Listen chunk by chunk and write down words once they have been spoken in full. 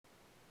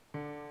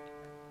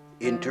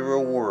enter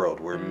a world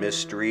where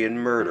mystery and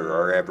murder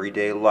are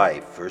everyday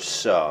life for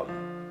some.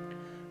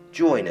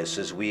 Join us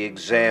as we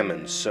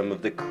examine some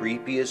of the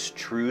creepiest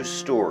true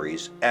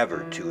stories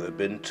ever to have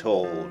been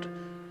told.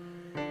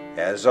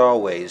 As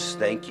always,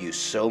 thank you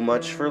so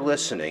much for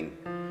listening.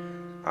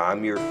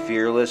 I'm your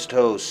fearless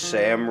host,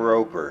 Sam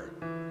Roper.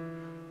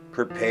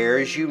 Prepare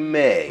as you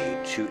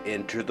may to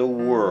enter the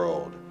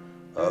world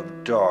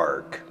of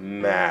dark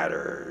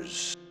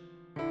matters.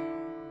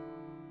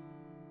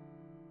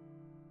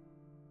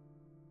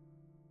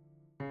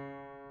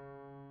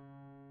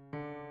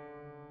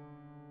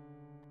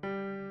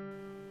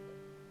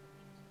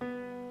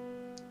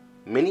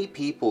 Many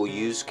people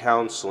use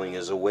counseling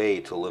as a way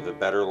to live a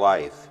better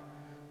life,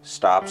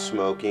 stop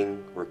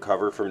smoking,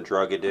 recover from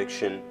drug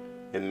addiction,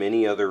 and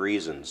many other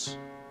reasons.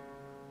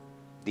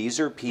 These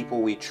are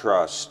people we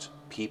trust,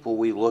 people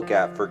we look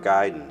at for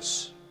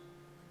guidance.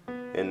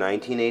 In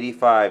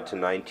 1985 to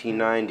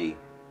 1990,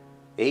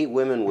 8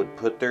 women would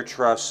put their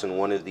trust in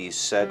one of these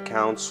said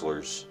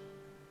counselors,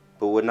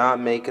 but would not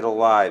make it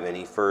alive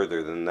any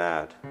further than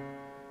that.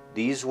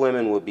 These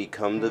women would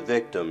become the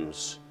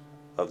victims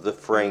of the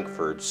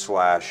Frankford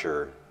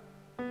slasher.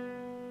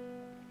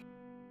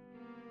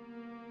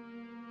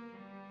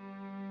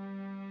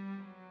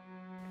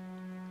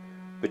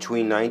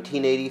 Between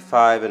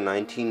 1985 and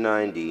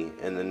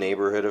 1990, in the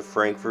neighborhood of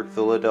Frankford,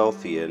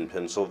 Philadelphia in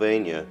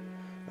Pennsylvania,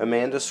 a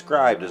man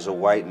described as a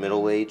white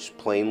middle-aged,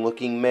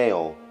 plain-looking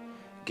male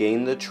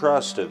gained the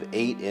trust of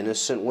 8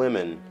 innocent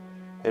women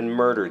and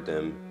murdered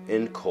them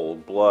in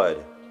cold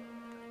blood.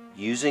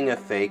 Using a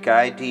fake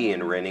ID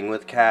and renting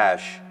with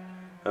cash,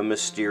 a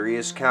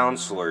mysterious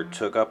counselor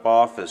took up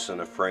office in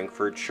a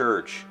Frankfurt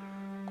church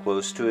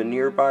close to a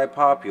nearby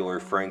popular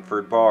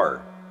Frankfurt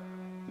bar.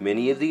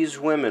 Many of these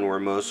women were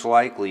most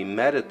likely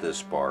met at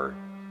this bar.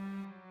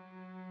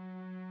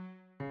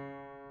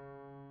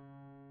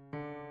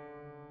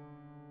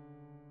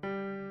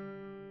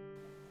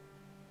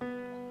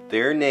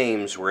 Their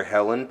names were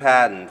Helen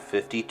Patton,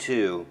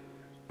 52,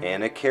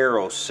 Anna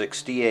Carroll,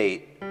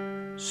 68,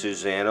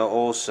 Susanna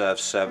Olsef,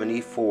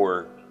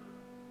 74,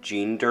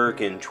 Jean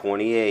Durkin,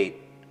 28,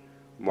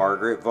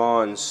 Margaret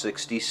Vaughn,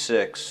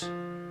 66,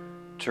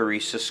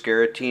 Teresa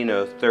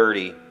Scaratino,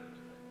 30,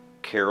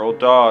 Carol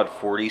Dodd,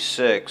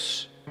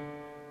 46,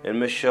 and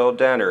Michelle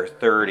Denner,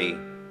 30.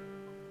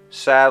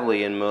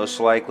 Sadly and most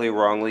likely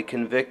wrongly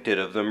convicted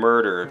of the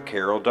murder of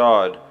Carol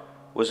Dodd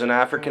was an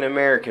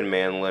African-American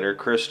man, Leonard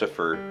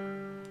Christopher,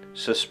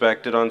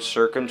 suspected on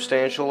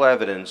circumstantial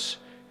evidence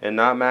and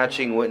not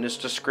matching witness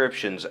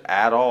descriptions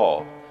at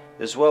all,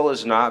 as well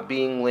as not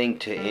being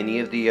linked to any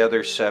of the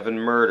other 7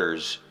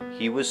 murders.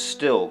 He was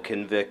still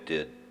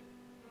convicted.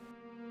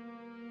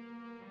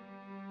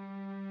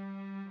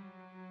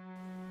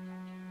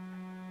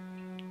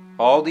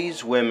 All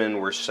these women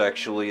were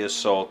sexually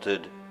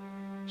assaulted,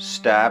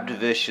 stabbed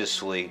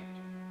viciously,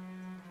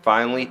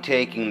 finally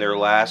taking their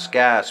last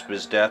gasp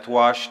as death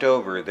washed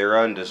over their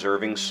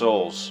undeserving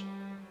souls.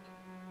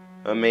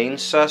 A main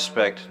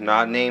suspect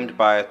not named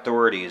by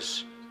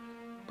authorities,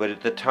 but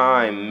at the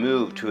time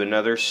moved to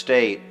another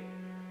state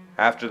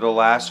after the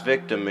last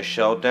victim,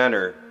 Michelle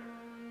Denner,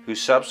 who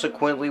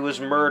subsequently was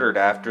murdered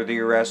after the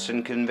arrest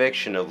and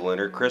conviction of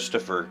Leonard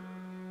Christopher,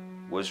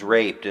 was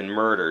raped and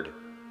murdered.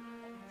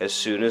 As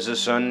soon as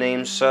this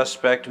unnamed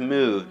suspect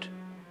moved,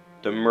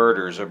 the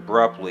murders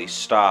abruptly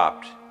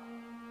stopped.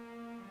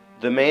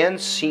 The man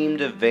seemed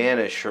to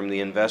vanish from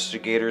the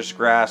investigators'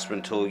 grasp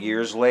until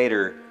years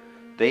later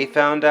they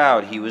found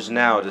out he was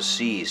now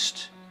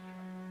deceased.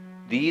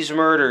 These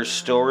murders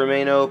still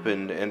remain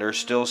open and are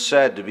still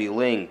said to be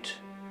linked.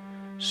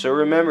 So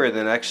remember,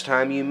 the next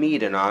time you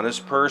meet an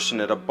honest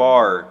person at a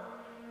bar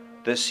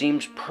that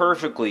seems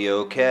perfectly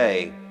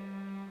okay,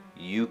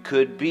 you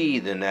could be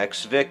the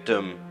next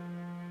victim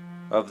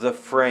of the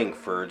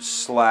Frankfurt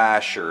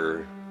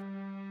slasher.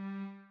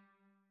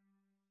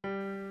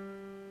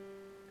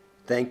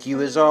 Thank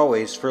you as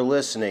always for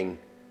listening.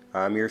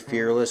 I'm your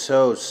fearless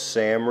host,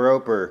 Sam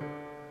Roper.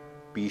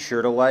 Be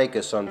sure to like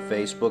us on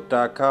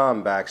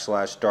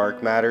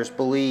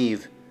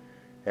Facebook.com/DarkMattersBelieve,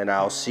 and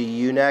I'll see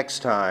you next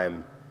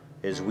time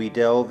as we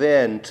delve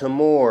into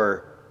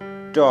more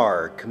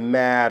Dark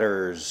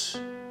Matters.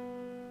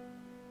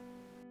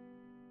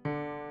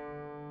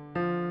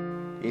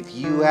 If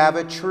you have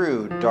a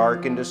true,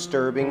 dark, and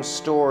disturbing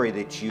story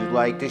that you'd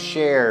like to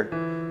share,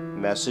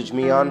 message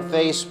me on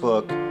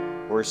Facebook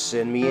or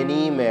send me an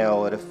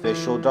email at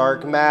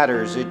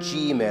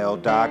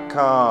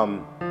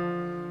officialdarkmatters@gmail.com.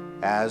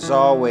 As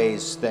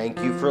always,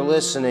 thank you for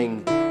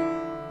listening.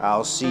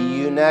 I'll see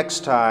you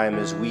next time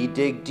as we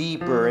dig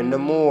deeper into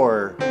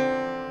more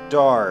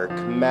Dark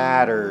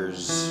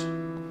Matters.